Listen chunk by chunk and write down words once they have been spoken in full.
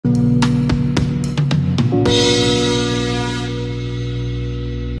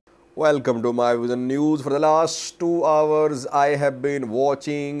Welcome to my Vision News. For the last 2 hours, I have been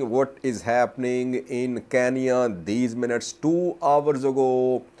watching what is happening in Kenya. These minutes, 2 hours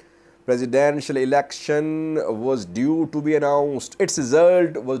ago, presidential election was due to be announced. Its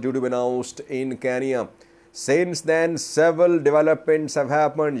result was due to be announced in Kenya. Since then, several developments have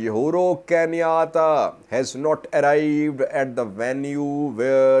happened. Uhuru Kenyatta has not arrived at the venue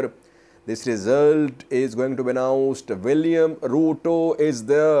where this result is going to be announced. William Ruto is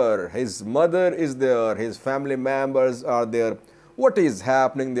there. His mother is there. His family members are there. What is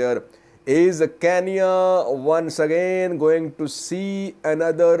happening there? Is Kenya once again going to see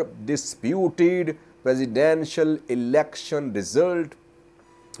another disputed presidential election result?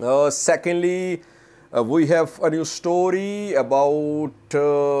 Secondly, we have a new story about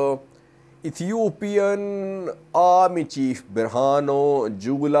Ethiopian Army Chief Birhano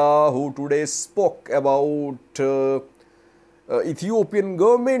Jugla, who today spoke about Ethiopian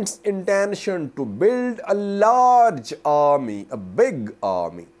government's intention to build a large army, a big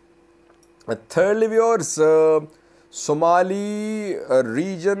army. Thirdly, viewers, Somali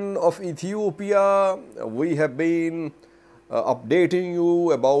region of Ethiopia, we have been updating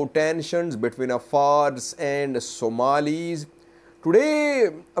you about tensions between Afars and Somalis. Today,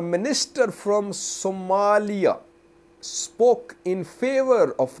 a minister from Somalia spoke in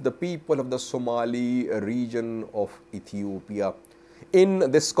favor of the people of the Somali region of Ethiopia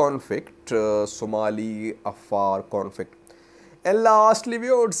in this conflict, Somali Afar conflict. And lastly,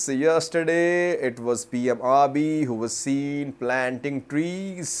 viewers, yesterday it was PM Abiy who was seen planting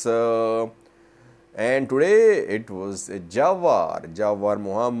trees. And today it was Jawar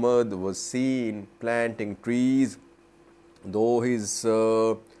Mohammed was seen planting trees. Though his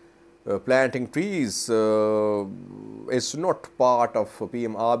planting trees is not part of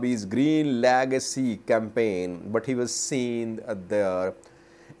PM Abiy's Green Legacy campaign, but he was seen there.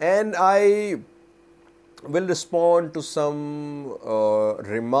 And I will respond to some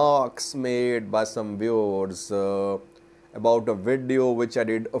remarks made by some viewers about a video which I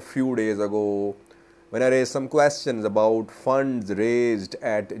did a few days ago when I raised some questions about funds raised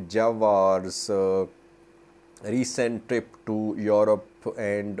at Jawar's recent trip to Europe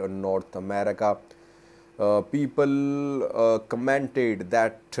and North America. People commented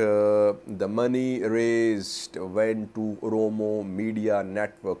that the money raised went to Oromo Media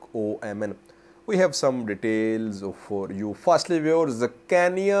Network, OMN. We have some details for you. Firstly, viewers,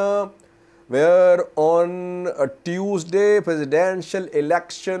 Kenya, where on a Tuesday presidential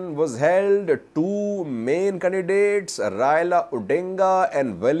election was held, two main candidates, Raila Odinga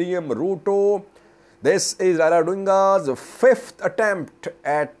and William Ruto. This is Jawar Odinga's fifth attempt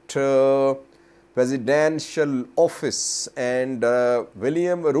at presidential office, and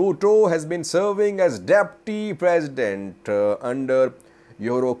William Ruto has been serving as deputy president under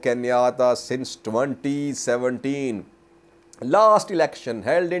Uhuru Kenyatta since 2017. Last election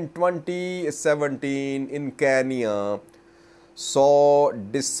held in 2017 in Kenya saw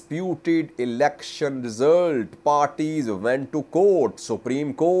disputed election result. Parties went to court.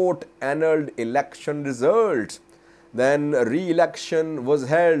 Supreme Court annulled election results. Then re-election was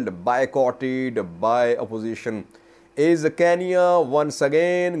held, boycotted by opposition. Is Kenya once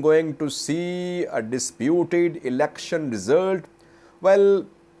again going to see a disputed election result? Well,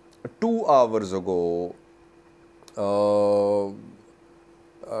 2 hours ago, 12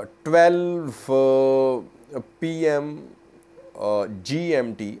 p.m.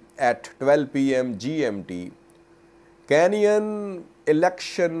 GMT, at 12 p.m. GMT, Kenyan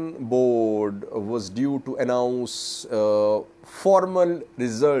Election Board was due to announce formal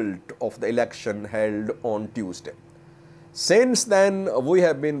result of the election held on Tuesday. Since then, we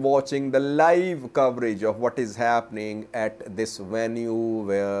have been watching the live coverage of what is happening at this venue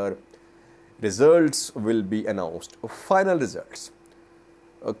where results will be announced, final results.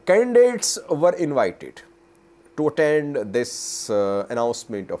 Candidates were invited to attend this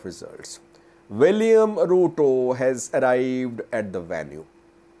announcement of results. William Ruto has arrived at the venue.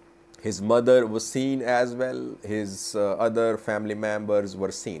 His mother was seen as well. His other family members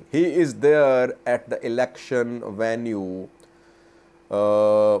were seen. He is there at the election venue,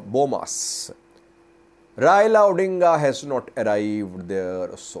 Bomas. Raila Odinga has not arrived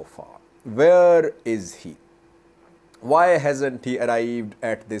there so far. Where is he? Why hasn't he arrived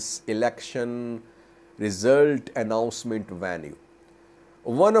at this election result announcement venue?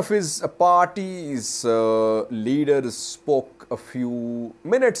 One of his party's leaders spoke a few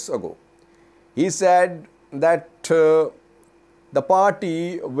minutes ago. He said that the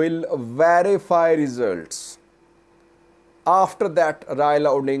party will verify results. After that,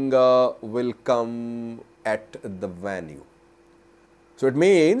 Raila Odinga will come at the venue. So it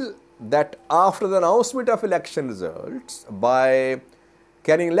means that after the announcement of election results by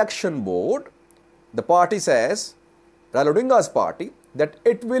Kenyan Election Board, the party says, Raila Odinga's party, that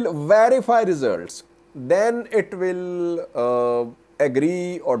it will verify results. Then it will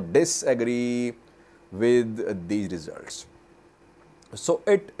agree or disagree with these results. So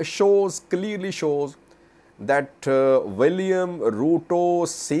it clearly shows that William Ruto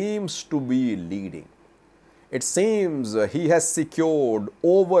seems to be leading. It seems he has secured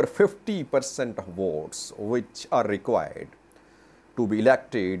over 50% of votes which are required to be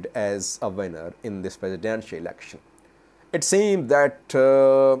elected as a winner in this presidential election. It seems that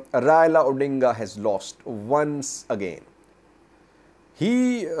Raila Odinga has lost once again.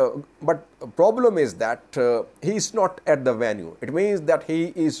 But the problem is that he is not at the venue. It means that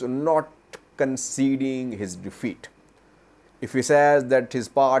he is not conceding his defeat. If he says that his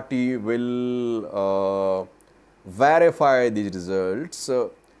party will verify these results,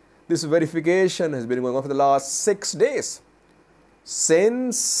 this verification has been going on for the last 6 days.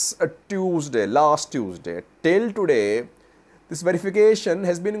 Since last Tuesday, till today, this verification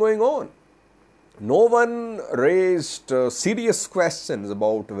has been going on. No one raised serious questions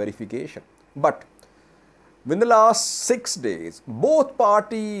about verification. But in the last 6 days, both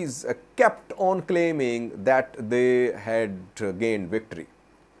parties kept on claiming that they had gained victory.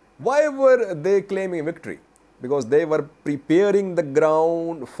 Why were they claiming victory? Because they were preparing the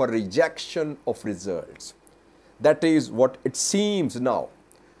ground for rejection of results. That is what it seems now.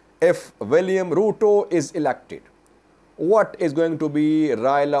 If William Ruto is elected, what is going to be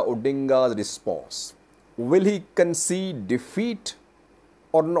Raila Odinga's response? Will he concede defeat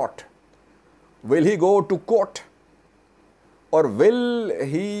or not? Will he go to court? Or will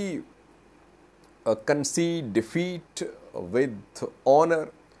he concede defeat with honor,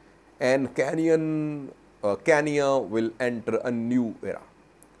 and Kenya will enter a new era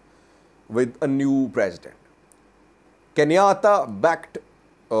with a new president? Kenyatta backed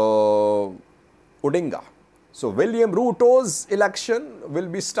Odinga. So William Ruto's election will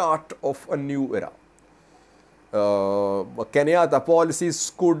be start of a new era. Kenyatta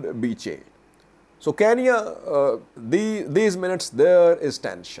policies could be changed. So Kenya, these minutes there is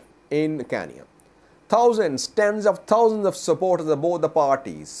tension in Kenya. Thousands, tens of thousands of supporters of both the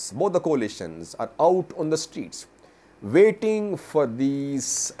parties, both the coalitions are out on the streets waiting for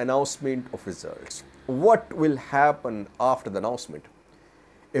these announcement of results. What will happen after the announcement?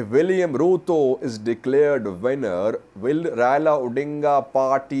 If William Ruto is declared winner, will Raila Odinga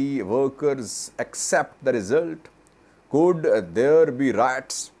party workers accept the result? Could there be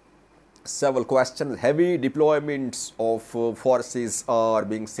riots? Several questions. Heavy deployments of forces are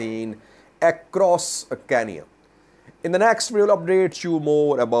being seen across Kenya. In the next, we will update you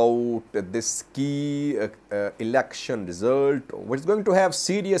more about this key election result, which is going to have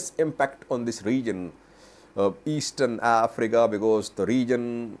serious impact on this region, Eastern Africa, because the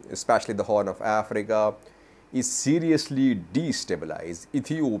region, especially the Horn of Africa, is seriously destabilized.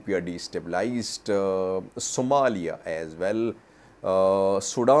 Ethiopia destabilized, Somalia as well,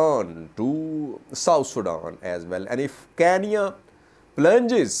 Sudan to South Sudan as well. And if Kenya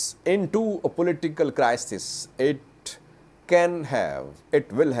plunges into a political crisis, it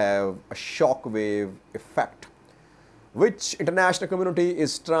will have a shockwave effect, which international community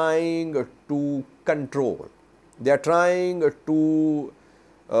is trying to control. They are trying to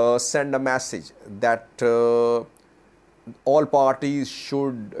send a message that all parties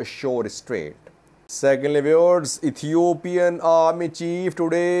should show restraint. Secondly, viewers, Ethiopian army chief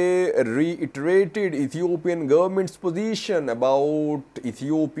today reiterated Ethiopian government's position about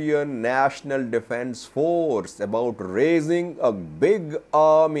Ethiopian National Defense Force, about raising a big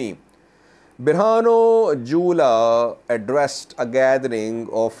army. Birhano Jula addressed a gathering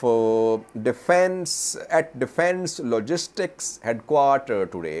of defense logistics headquarters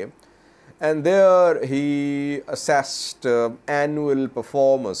today, and there he assessed annual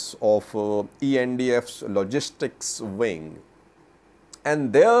performance of ENDF's logistics wing.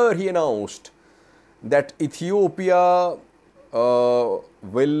 And there he announced that Ethiopia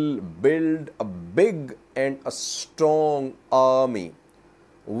will build a big and a strong army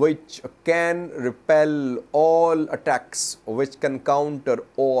which can repel all attacks, which can counter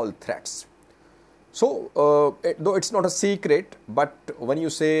all threats. So, though it's not a secret, but when you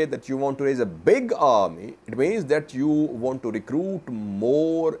say that you want to raise a big army, it means that you want to recruit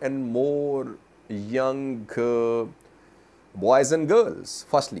more and more young boys and girls,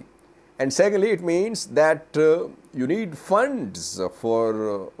 firstly. And secondly, it means that you need funds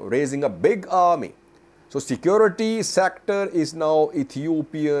for raising a big army. So, security sector is now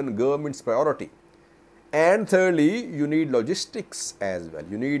Ethiopian government's priority. And thirdly, you need logistics as well.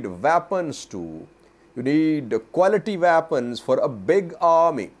 You need weapons too. You need quality weapons for a big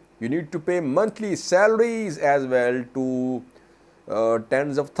army. You need to pay monthly salaries as well to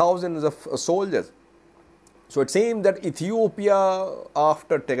tens of thousands of soldiers. So it seems that Ethiopia,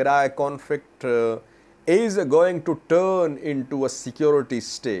 after Tigray conflict, is going to turn into a security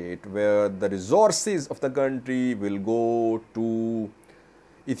state where the resources of the country will go to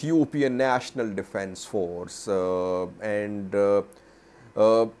Ethiopian National Defense Force, and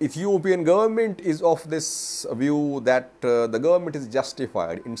Ethiopian government is of this view that the government is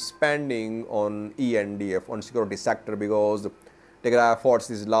justified in spending on ENDF, on security sector, because Tigray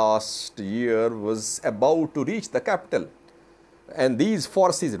forces last year was about to reach the capital, and these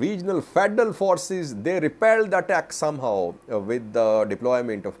forces, regional federal forces, they repelled the attack somehow with the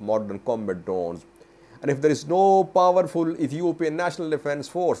deployment of modern combat drones. And if there is no powerful Ethiopian National Defense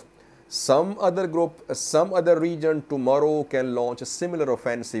Force, some other group, some other region tomorrow can launch a similar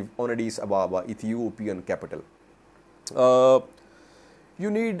offensive on Addis Ababa, Ethiopian capital. You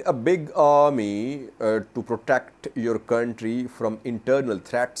need a big army to protect your country from internal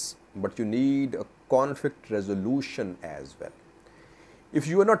threats, but you need a conflict resolution as well. If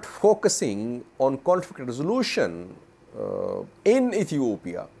you are not focusing on conflict resolution in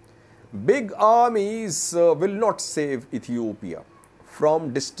Ethiopia, big armies will not save Ethiopia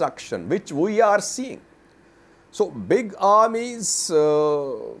from destruction, which we are seeing. So big armies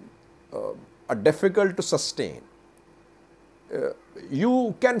are difficult to sustain.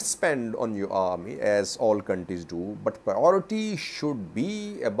 You can spend on your army as all countries do, but priority should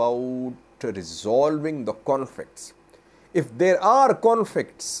be about resolving the conflicts. If there are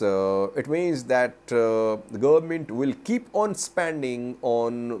conflicts, it means that the government will keep on spending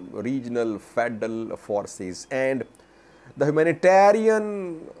on regional federal forces, and the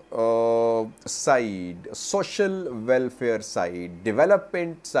humanitarian side, social welfare side,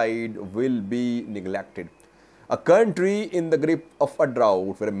 development side will be neglected. A country in the grip of a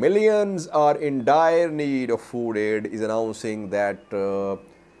drought where millions are in dire need of food aid is announcing that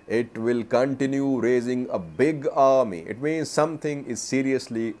it will continue raising a big army. It means something is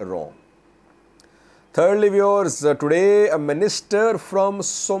seriously wrong. Thirdly, viewers, today a minister from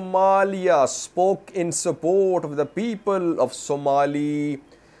Somalia spoke in support of the people of Somali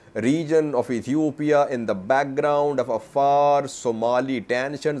region of Ethiopia in the background of Afar Somali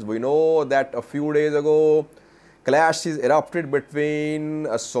tensions. We know that a few days ago, clashes erupted between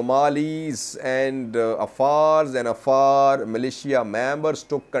Somalis and Afars, and Afar militia members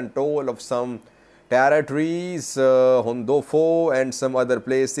took control of some territories. Hondofo and some other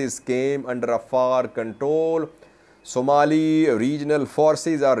places came under Afar control. Somali regional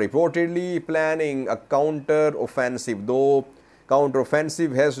forces are reportedly planning a counter-offensive, though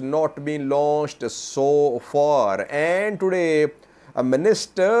counter-offensive has not been launched so far. And today, a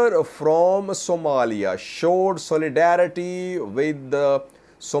minister from Somalia showed solidarity with the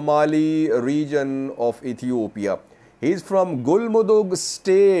Somali region of Ethiopia. He is from Gulmudug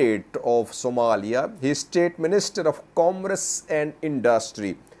state of Somalia. He is state minister of commerce and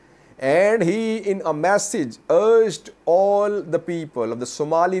industry. And he, in a message, urged all the people of the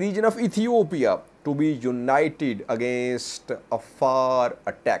Somali region of Ethiopia to be united against Afar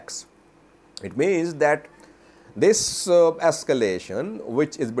attacks. It means that this escalation,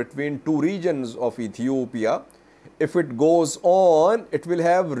 which is between two regions of Ethiopia, if it goes on, it will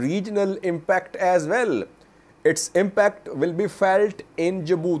have regional impact as well. Its impact will be felt in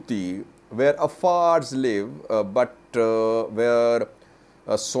Djibouti, where Afars live, but where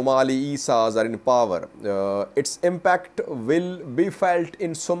Somali Isas are in power. Its impact will be felt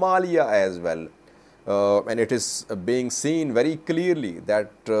in Somalia as well. And it is being seen very clearly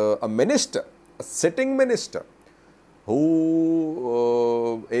that a minister, a sitting minister,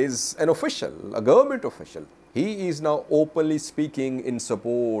 who is an official, a government official, he is now openly speaking in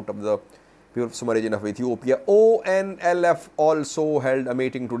support of the Somali region of Ethiopia. ONLF also held a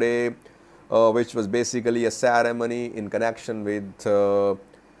meeting today, which was basically a ceremony in connection with the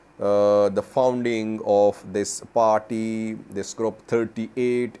founding of this party, this group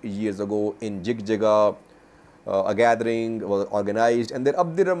 38 years ago in Jigjiga. A gathering was organized, and then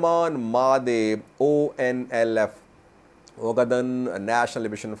Abdirahman Made, ONLF, Ogaden National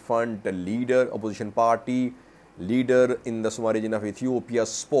Liberation Front leader, opposition party leader in the Somali region of Ethiopia,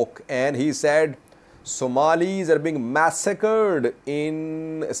 spoke, and he said Somalis are being massacred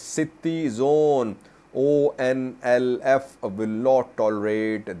in Siti zone. ONLF will not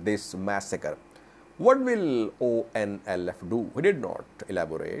tolerate this massacre. What will ONLF do? He did not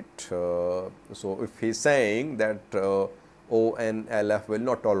elaborate. So if he is saying that ONLF will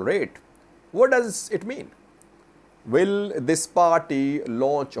not tolerate What does it mean? Will this party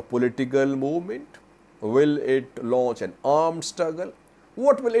launch a political movement? Will it launch an armed struggle?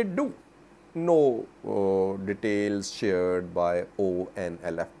 What will it do? No details shared by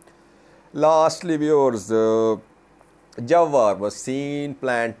ONLF. Lastly, viewers, Jawar was seen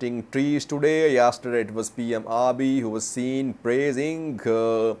planting trees today. Yesterday it was PM Abiy who was seen praising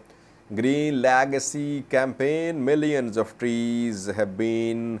Green Legacy campaign. Millions of trees have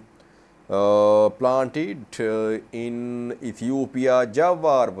been planted in Ethiopia.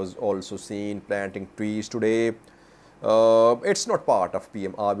 Jawar was also seen planting trees today. It's not part of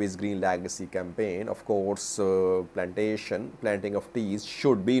PM Abiy's Green Legacy campaign. Of course, planting of trees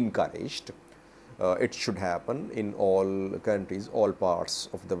should be encouraged. It should happen in all countries, all parts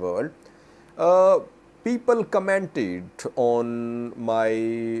of the world. People commented on my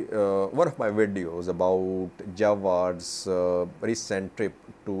one of my videos about Jawar's recent trip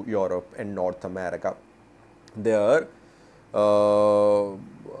to Europe and North America. There,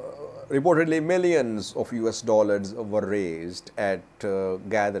 reportedly millions of US dollars were raised at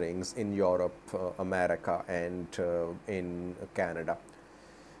gatherings in Europe, America, and in Canada,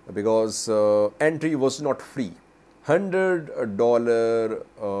 because entry was not free. $100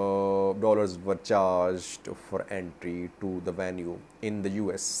 were charged for entry to the venue in the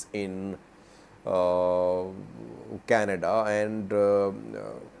US, in Canada, and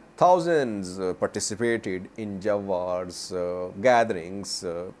thousands participated in Jawar's gatherings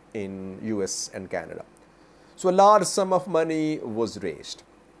in US and Canada. So a large sum of money was raised.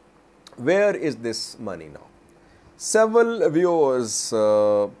 Where is this money now? Several viewers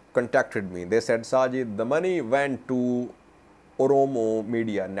contacted me. They said, Sajid, the money went to Oromo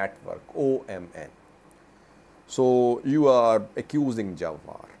Media Network, OMN. So you are accusing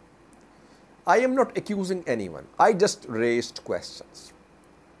Jawar. I am not accusing anyone. I just raised questions.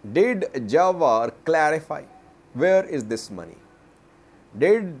 Did Jawar clarify where is this money?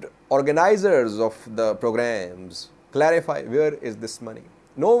 Did organizers of the programs clarify where is this money?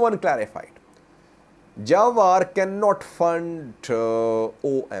 No one clarified. Jawar cannot fund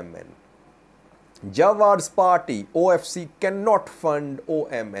OMN. Jawar's party, OFC, cannot fund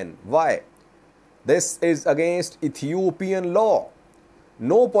OMN. Why? This is against Ethiopian law.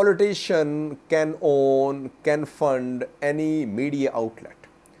 No politician can fund any media outlet.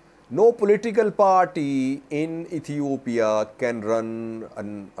 No political party in Ethiopia can run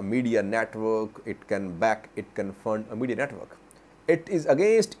a media network. It can fund a media network. It is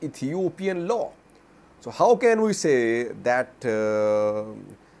against Ethiopian law. So how can we say that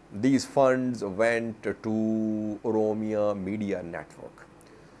these funds went to Oromia Media Network?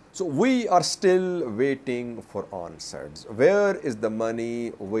 So we are still waiting for answers. Where is the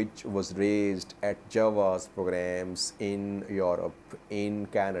money which was raised at Jawar's programs in Europe, in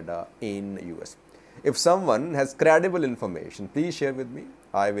Canada, in US? If someone has credible information, please share with me.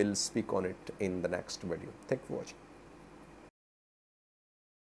 I will speak on it in the next video. Thank you for watching.